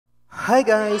Hi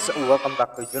guys, welcome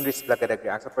back to Junris Vlog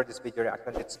Reaction. For this video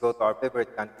reaction, let's go to our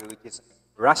favorite country, which is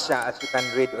Russia. As you can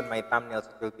read on my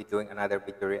thumbnails, we'll be doing another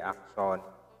video reaction.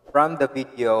 From the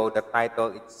video, the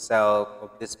title itself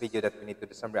of this video that we need to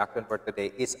do some reaction for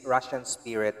today is Russian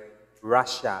Spirit,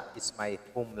 Russia is my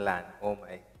homeland. Oh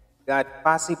my God.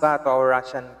 Spasibo to our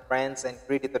Russian friends and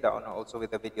credit to the honor also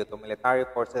with the video to military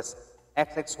forces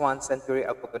XX1 Century.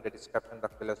 I'll put in the description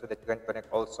box below so that you can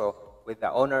connect also with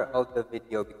the owner of the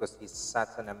video, because he's such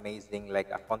an amazing a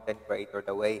content creator.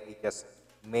 The way he just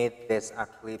made this a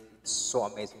clip, it's so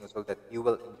amazing so that you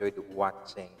will enjoy the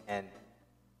watching. And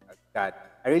God,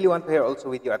 I really want to hear also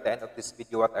with you at the end of this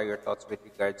video what are your thoughts with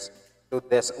regards to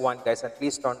this one, guys. And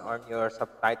please turn on your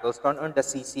subtitles, turn on the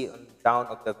CC on down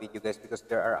of the video, guys, because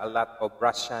there are a lot of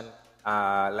Russian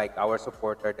like our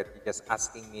supporter that is just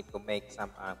asking me to make some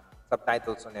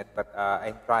subtitles on it, but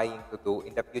I'm trying to do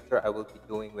in the future. I will be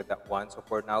doing with that one. So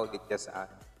for now, let's just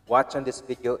watch on this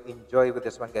video, enjoy with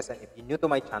this one, guys. And if you're new to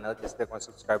my channel, just click on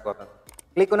subscribe button,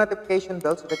 click on notification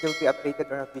bell so that you'll be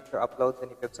updated on our future uploads.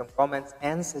 And if you have some comments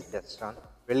and suggestions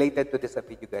related to this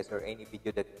video, guys, or any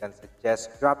video that you can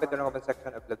suggest, drop it in the comment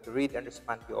section. I'd love to read and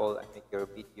respond to you all and make your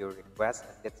video request.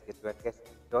 And let's get to it, guys.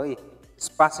 Enjoy.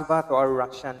 Spasibo to our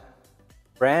Russian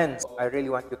friends. I really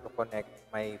want you to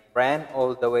connect my friend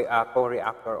all the way,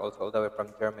 co-reactor also all the way from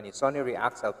Germany, Sony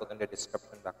Reacts. I'll put in the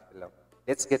description box below.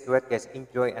 Let's get to it, guys.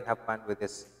 Enjoy and have fun with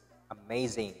this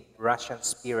amazing Russian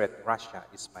Spirit. Russia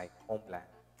is my homeland.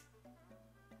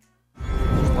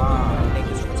 Wow, thank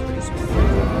you so much for this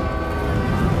one.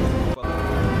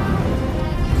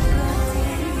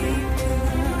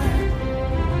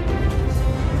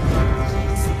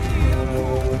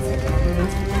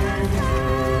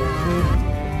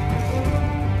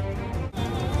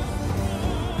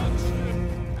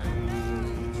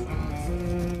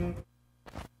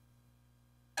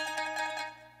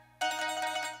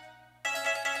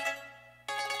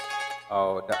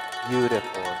 Oh, the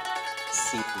beautiful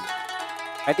city.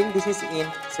 I think this is in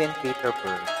St.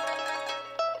 Petersburg.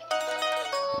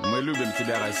 Мы любим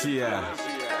тебя, Россия,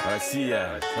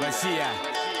 Россия, Россия.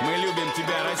 Мы любим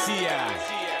тебя, Россия.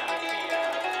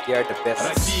 They are the best.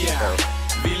 Россия,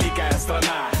 великая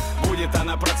страна. Будет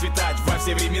она процветать во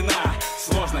все времена.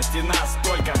 Сложности нас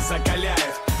только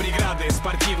закаляют. Преграды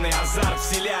спортивный азарт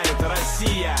вселяют.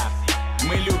 Россия,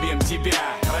 мы любим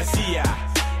тебя, Россия.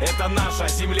 Это наша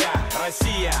земля,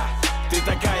 Россия. Ты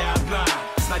такая одна,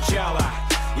 сначала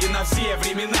и на все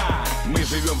времена. Мы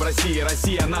живем в России,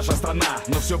 Россия наша страна,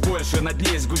 но все больше над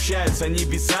ней сгущаются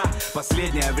небеса.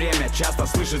 Последнее время часто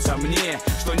слышится мне,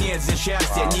 что нет здесь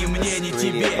счастья ни мне, ни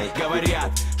тебе.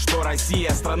 Говорят, что Россия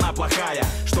страна плохая,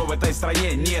 что в этой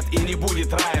стране нет и не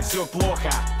будет рая. Все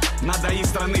плохо, надо из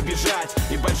страны бежать,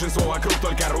 и большинство вокруг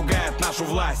только ругает нашу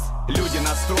власть. Люди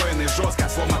настроены жестко,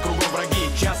 словно кругом враги.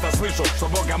 Часто слышу, что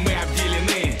Богом мы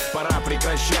обделены. Пора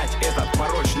прекращать этот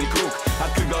порочный круг,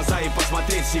 открыть глаза и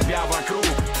посмотреть себя вокруг.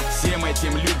 Всем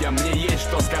этим людям мне есть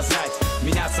что сказать.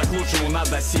 Меняться к лучшему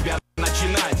надо с себя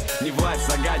начинать. Не власть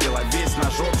загадила весь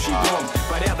наш общий дом.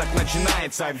 Порядок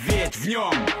начинается ведь в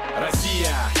нем.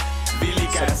 Россия,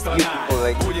 великая страна,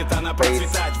 будет она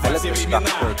процветать во все времена.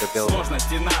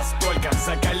 Сложности нас только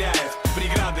закаляют.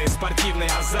 Преграды спортивный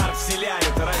азарт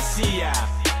вселяют. Россия,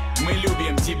 мы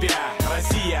любим тебя,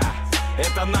 Россия.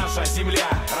 Это наша земля,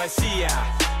 Россия.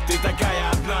 Ты такая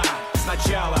одна,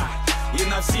 сначала и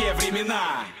на все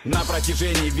времена. На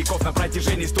протяжении веков, на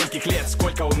протяжении стольких лет,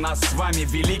 сколько у нас с вами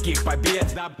великих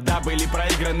побед. Да, были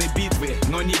проиграны битвы,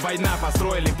 но не война.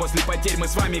 Построили после потерь мы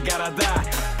с вами города.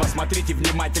 Посмотрите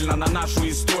внимательно на нашу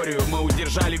историю. Мы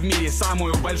удержали в мире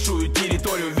самую большую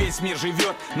территорию. Весь мир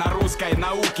живет на русской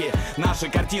науке. Наши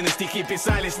картины, стихи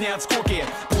писались не от скуки.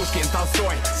 Пушкин,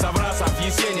 Толстой, Саврасов,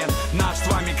 Есенин. Наш с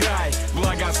вами край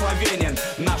благословенен.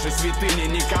 Наши святыни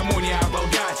никому не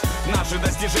оболгать. Наши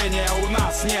достижения у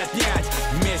нас не отнять.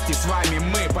 Вместе с вами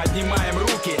мы поднимаем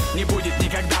руки. Не будет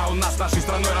никогда у нас нашей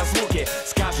страной разлуки.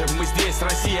 Скажем мы здесь,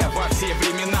 Россия, во все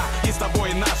времена. И с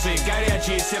тобой наши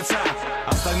горячие сердца.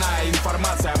 Остальная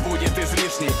информация будет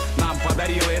излишней. Нам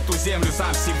подарил эту землю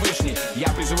сам Всевышний. Я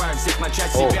призываю всех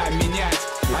начать себя менять,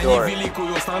 а не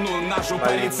великую страну нашу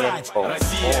порицать.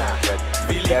 Россия,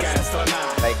 великая страна,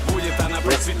 будет она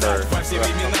процветать во все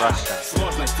времена.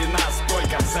 Сложности нас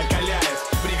только закаляют.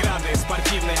 Преграды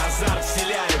спортивный азарт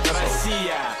вселяют.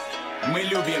 Россия, мы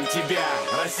любим тебя,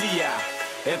 Россия.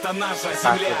 Это наша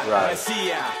земля,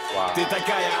 Россия. Ты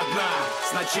такая одна,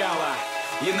 сначала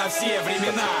и на все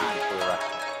времена.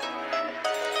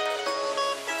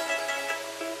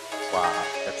 Wow,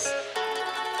 that's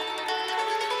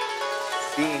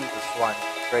seeing this one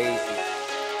crazy.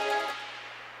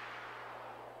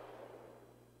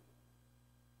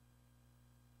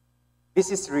 This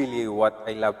is really what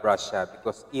I love Russia,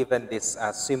 because even this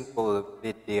simple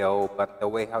video, but the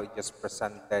way how it just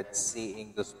presented,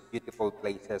 seeing those beautiful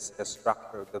places, the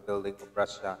structure of the building of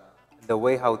Russia, and the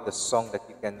way how the song that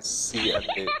you can see at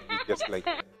the videos, like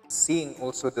seeing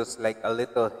also those like a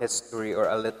little history or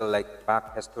a little like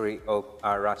back history of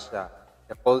Russia,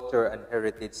 the culture and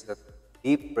heritage that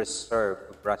they preserve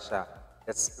of Russia.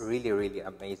 That's really, really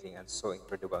amazing and so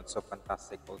incredible and so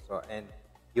fantastic also. And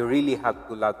you really have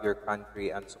to love your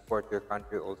country and support your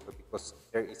country also, because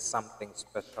there is something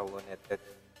special in it that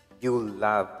you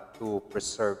love to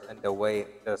preserve. And the way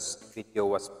this video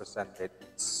was presented,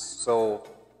 it's so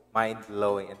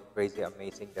mind-blowing and crazy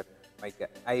amazing that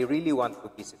I really want to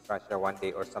visit Russia one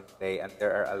day or someday. And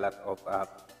there are a lot of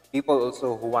people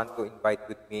also who want to invite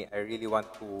with me. I really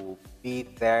want to be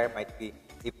there. Might be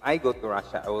if I go to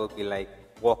Russia, I will be like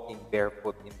walking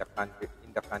barefoot in the country,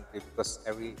 because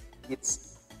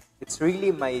it's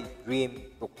really my dream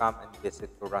to come and visit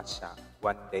to Russia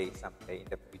one day, someday in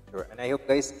the future. And I hope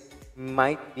guys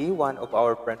might be one of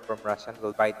our friends from Russia will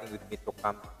invite me with me to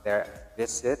come there,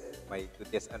 visit my do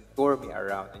this and tour me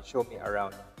around and show me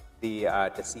around the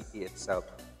city itself.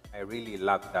 I really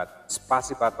love that.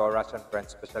 SPASIBO to our Russian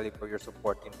friends, especially for your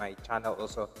support in my channel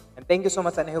also. And thank you so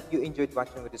much, and I hope you enjoyed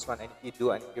watching with this one. And if you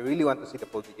do, and if you really want to see the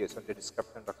full video, it's on the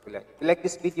description box below. If you like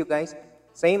this video, guys,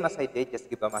 same as I did, just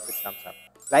give a massive thumbs up.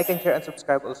 Like and share and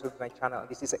subscribe also to my channel.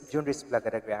 This is Junris Vlog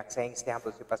React, saying stay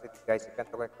humble, stay positive, guys. If you want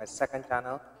to connect my second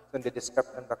channel, it's on the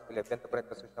description box below. If you want to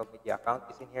connect my social media account,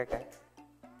 it's in here, guys.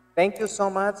 Thank you so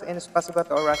much, and SPASIBO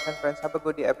to our Russian friends. Have a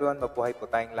good day, everyone. Mabuhay po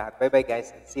tayong lahat. Bye-bye,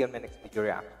 guys, and see you on my next video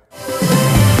reaction.